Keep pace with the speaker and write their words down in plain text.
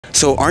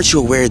So aren't you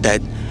aware that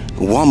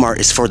Walmart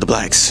is for the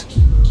blacks?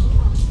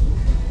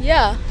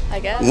 Yeah, I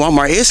guess.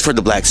 Walmart is for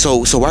the blacks.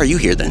 So why are you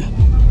here then?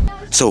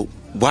 So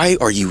why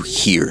are you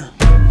here?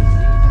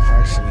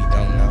 Actually,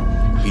 don't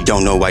know. You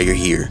don't know why you're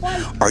here.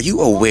 Are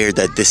you aware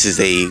that this is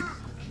a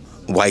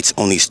whites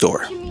only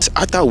store?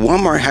 I thought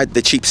Walmart had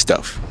the cheap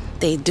stuff.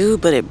 They do,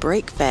 but it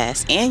break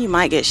fast, and you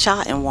might get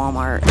shot in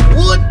Walmart.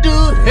 What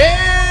the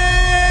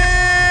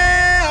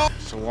hell?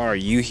 So why are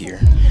you here?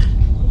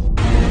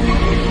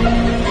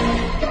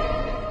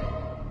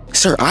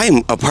 Sir, I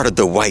am a part of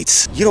the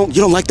whites. You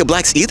don't like the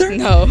blacks either?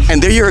 No.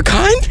 And they're your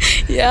kind?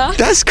 Yeah.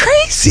 That's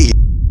crazy.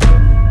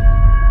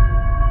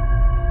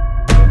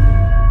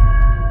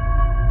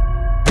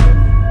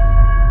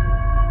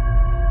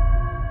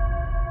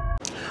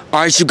 All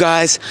right, you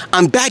guys,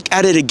 I'm back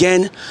at it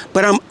again,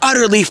 but I'm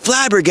utterly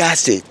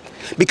flabbergasted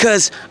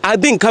because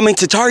I've been coming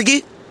to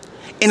Target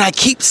and I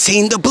keep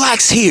seeing the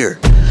blacks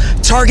here.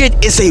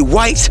 Target is a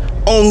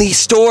whites-only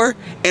store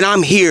and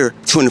I'm here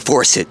to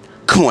enforce it.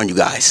 Come on, you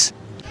guys.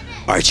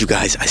 All right, you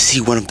guys, I see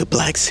one of the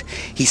blacks.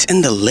 He's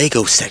in the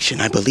Lego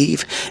section, I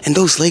believe, and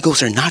those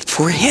Legos are not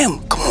for him.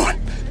 Come on.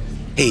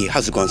 Hey,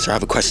 how's it going, sir? I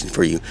have a question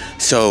for you.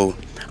 So,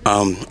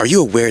 are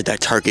you aware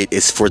that Target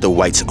is for the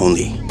whites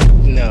only?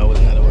 No, I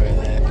was not aware of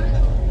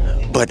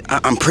that. But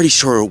I'm pretty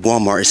sure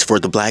Walmart is for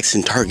the blacks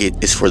and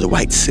Target is for the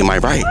whites. Am I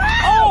right?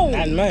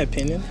 Not in my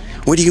opinion.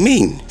 What do you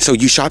mean? So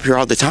you shop here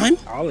all the time?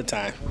 All the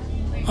time.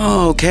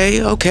 Oh,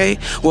 okay.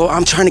 Well,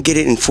 I'm trying to get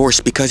it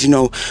enforced because,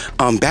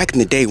 back in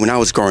the day when I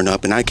was growing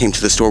up and I came to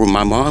the store with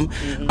my mom,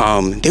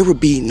 there would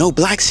be no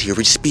blacks here. It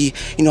would just be,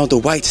 the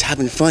whites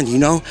having fun,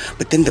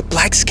 But then the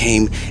blacks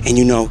came and,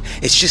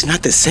 it's just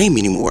not the same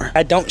anymore.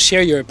 I don't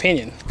share your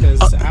opinion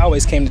because I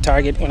always came to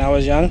Target when I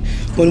was young,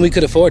 when we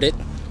could afford it.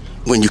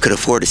 When you could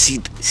afford it.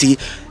 See,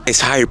 it's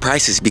higher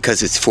prices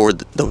because it's for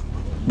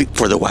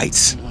the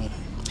whites.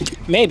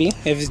 Maybe.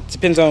 If it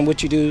depends on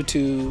what you do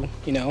to,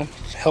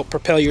 help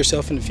propel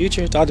yourself in the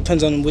future. It all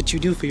depends on what you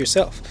do for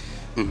yourself.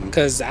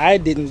 Because I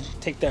didn't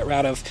take that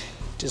route of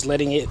just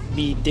letting it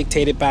be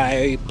dictated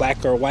by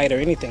black or white or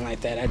anything like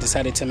that. I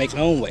decided to make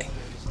my own way.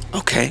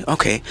 Okay,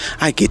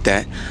 I get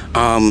that.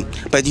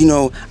 But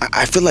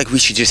I feel like we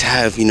should just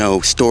have,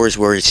 stores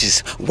where it's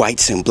just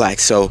whites and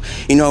blacks. So,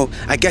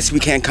 I guess we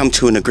can't come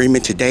to an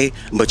agreement today,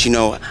 but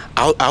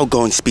I'll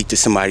go and speak to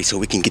somebody so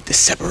we can get this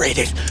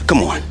separated. Come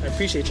on. I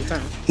appreciate your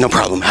time. No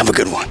problem. Have a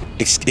good one.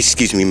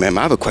 Excuse me, ma'am.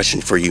 I have a question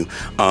for you.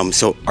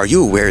 So are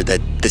you aware that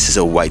this is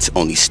a whites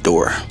only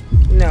store?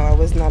 No, I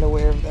was not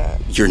aware of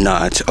that. You're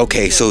not?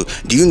 Okay, so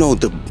do you know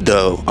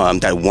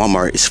that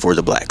Walmart is for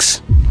the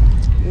blacks?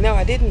 No,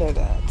 I didn't know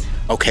that.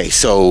 Okay,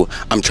 so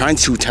I'm trying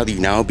to tell you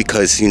now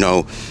because,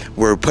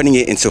 we're putting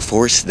it into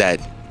force that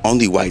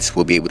only whites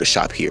will be able to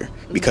shop here.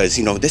 Because,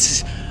 this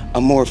is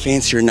a more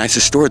fancier,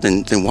 nicer store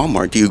than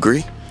Walmart. Do you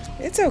agree?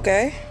 It's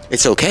okay.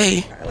 It's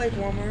okay? I like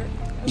Walmart.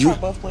 I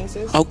shop both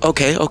places. Oh,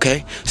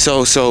 okay.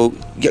 So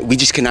yeah, we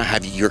just cannot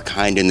have your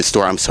kind in the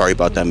store. I'm sorry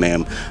about that,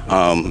 ma'am.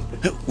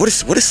 What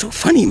is so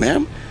funny,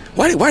 ma'am?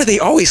 Why do they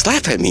always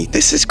laugh at me?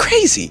 This is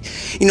crazy.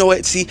 You know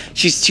what? See,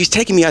 she's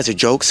taking me as a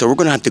joke, so we're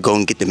gonna have to go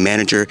and get the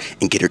manager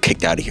and get her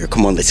kicked out of here.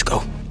 Come on, let's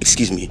go.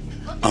 Excuse me.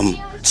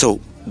 So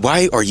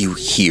why are you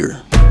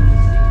here?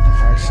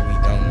 I actually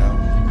don't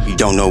know. You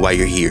don't know why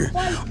you're here.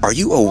 Are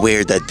you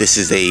aware that this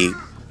is a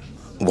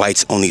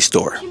whites only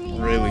store?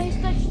 Really?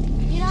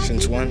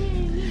 Since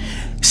when?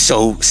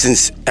 So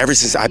ever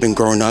since I've been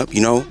growing up,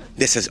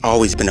 this has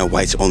always been a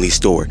whites only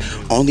store.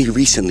 Only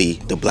recently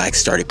the blacks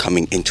started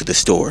coming into the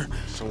store.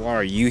 So why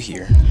are you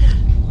here?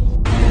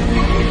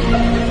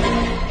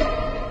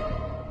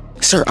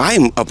 Sir, I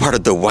am a part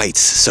of the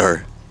whites,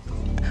 sir.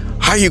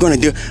 How are you gonna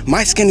do?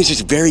 My skin is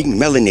just very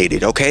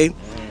melanated, okay?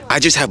 I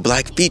just have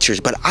black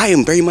features, but I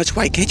am very much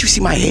white. Can't you see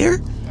my hair?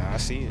 Nah, I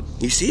see it.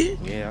 You see it?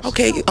 Yeah.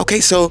 Okay.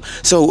 So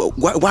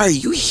why are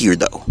you here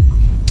though?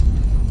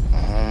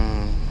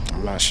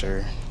 I'm not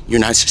sure. You're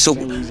not so.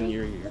 Same reason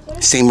you're here.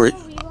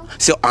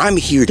 So I'm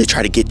here to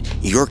try to get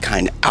your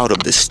kind out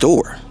of the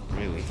store.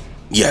 Really?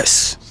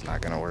 Yes. It's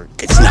not gonna work.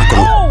 It's not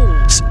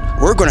gonna.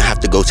 We're gonna have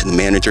to go to the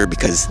manager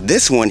because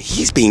this one,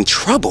 he's being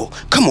trouble.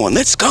 Come on,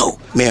 let's go.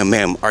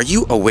 Ma'am, are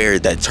you aware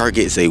that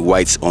Target is a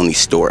whites only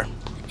store?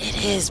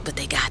 It is, but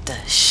they got the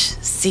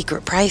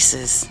secret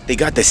prices. They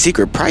got the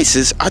secret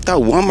prices? I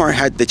thought Walmart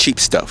had the cheap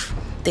stuff.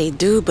 They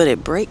do, but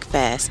it break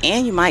fast,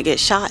 and you might get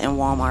shot in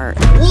Walmart.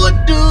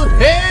 What the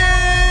hell?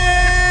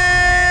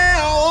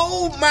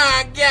 Oh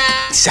my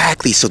God!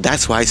 Exactly, so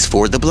that's why it's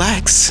for the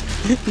blacks.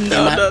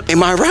 No.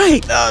 Am I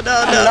right? No. Am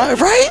I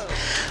right?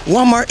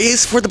 Walmart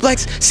is for the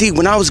blacks. See,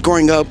 when I was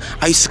growing up,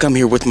 I used to come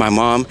here with my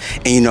mom,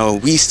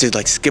 and we used to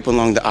skip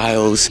along the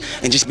aisles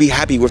and just be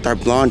happy with our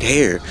blonde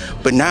hair.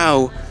 But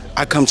now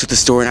I come to the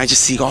store and I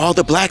just see all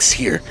the blacks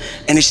here,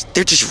 and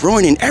they're just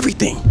ruining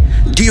everything.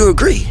 Do you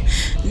agree?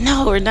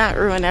 No, we're not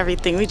ruining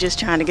everything. We're just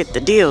trying to get the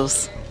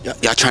deals.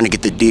 Y'all trying to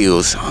get the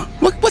deals, huh?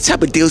 What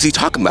type of deals are you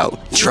talking about?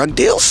 Drug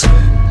deals?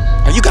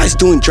 Are you guys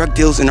doing drug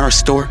deals in our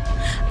store?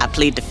 I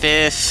plead the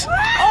fifth.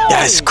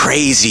 That's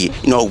crazy.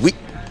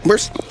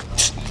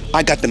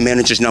 I got the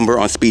manager's number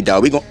on speed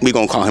dial. We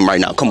gonna call him right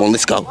now. Come on,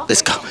 let's go.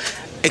 Let's go.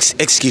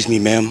 Excuse me,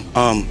 ma'am.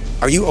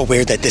 Are you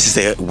aware that this is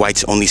a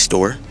whites only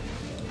store?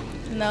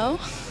 No.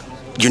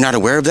 You're not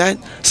aware of that?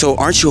 So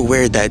aren't you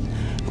aware that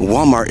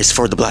Walmart is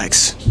for the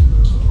blacks?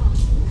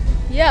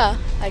 Yeah,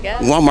 I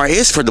guess. Walmart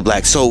is for the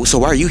blacks. So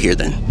why are you here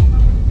then?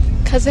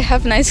 Because they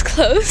have nice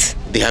clothes.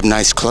 They have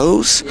nice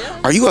clothes?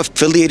 Yeah. Are you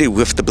affiliated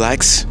with the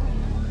blacks?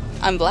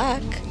 I'm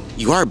black.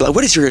 You are black.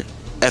 What is your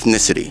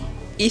ethnicity?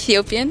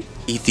 Ethiopian.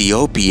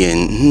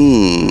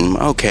 Ethiopian.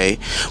 Okay.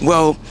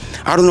 Well,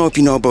 I don't know if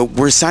you know, but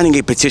we're signing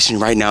a petition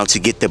right now to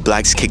get the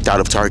blacks kicked out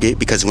of Target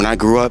because when I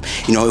grew up,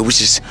 you know, it was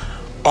just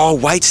all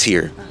whites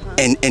here.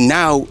 And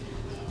now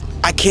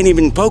I can't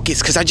even focus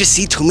because I just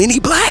see too many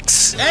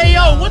blacks. Hey,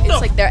 yo, what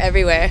It's like they're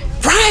everywhere.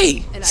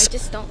 Right. And I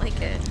just don't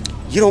like it.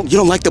 You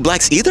don't like the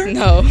blacks either?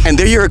 No. And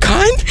they're your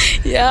kind?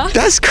 Yeah.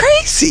 That's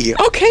crazy.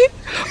 Okay.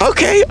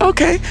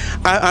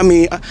 I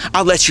mean,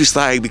 I'll let you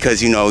slide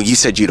because, you know, you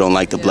said you don't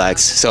like the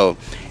blacks. So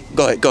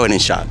go ahead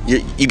and shop.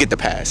 You get the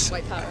pass.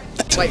 White power.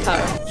 White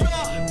power.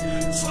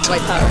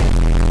 White power.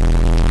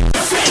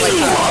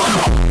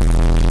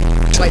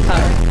 White power. White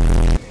power.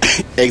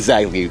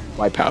 Exactly.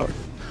 White power.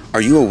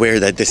 Are you aware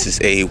that this is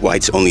a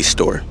whites only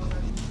store?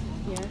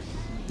 Yes.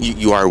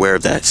 You are aware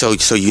of that? So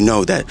you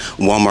know that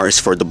Walmart is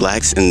for the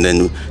blacks and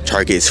then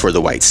Target is for the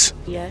whites?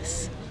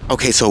 Yes.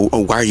 Okay, so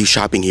why are you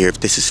shopping here if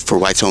this is for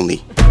whites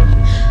only?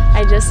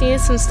 I just needed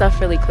some stuff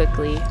really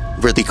quickly.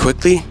 Really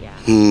quickly? Yeah.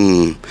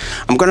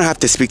 I'm gonna have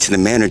to speak to the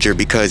manager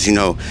because, you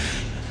know,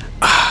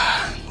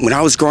 when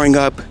I was growing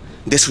up,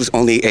 this was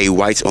only a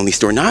whites only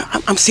store. Now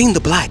I'm seeing the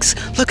blacks.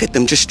 Look at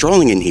them just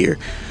strolling in here.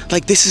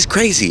 Like, this is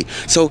crazy.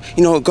 So,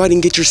 you know, go ahead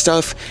and get your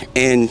stuff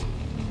and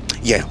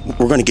yeah,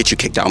 we're gonna get you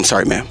kicked out. I'm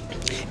sorry, ma'am.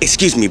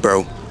 Excuse me,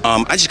 bro.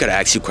 I just gotta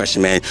ask you a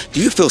question, man.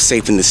 Do you feel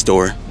safe in the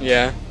store?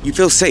 Yeah. You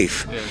feel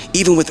safe? Yeah.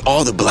 Even with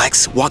all the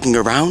blacks walking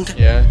around?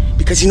 Yeah.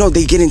 Because, you know,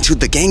 they get into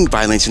the gang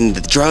violence and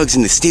the drugs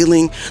and the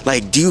stealing.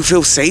 Like, do you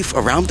feel safe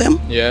around them?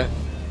 Yeah.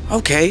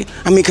 Okay.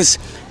 I mean, because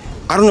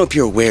I don't know if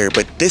you're aware,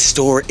 but this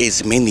store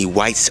is mainly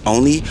whites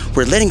only.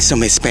 We're letting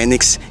some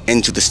Hispanics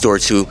into the store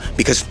too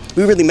because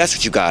we really mess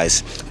with you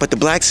guys. But the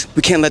blacks,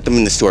 we can't let them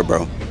in the store,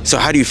 bro. So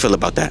how do you feel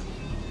about that?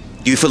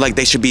 Do you feel like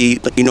they should be,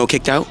 you know,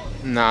 kicked out?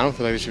 No, I don't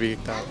feel like they should be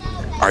kicked out.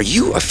 Are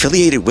you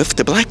affiliated with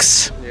the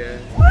blacks? Yeah.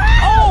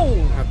 Oh!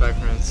 I have black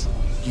friends.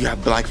 You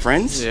have black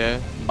friends? Yeah.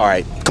 All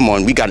right, come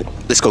on, we got it.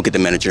 Let's go get the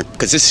manager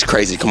because this is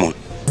crazy. Come on.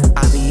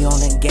 I be on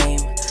the game,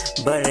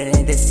 but it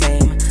ain't the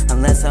same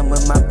unless I'm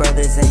with my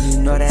brothers, and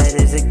you know that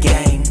is a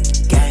game.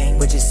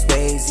 Which is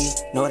crazy,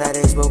 know that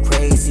is real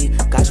crazy.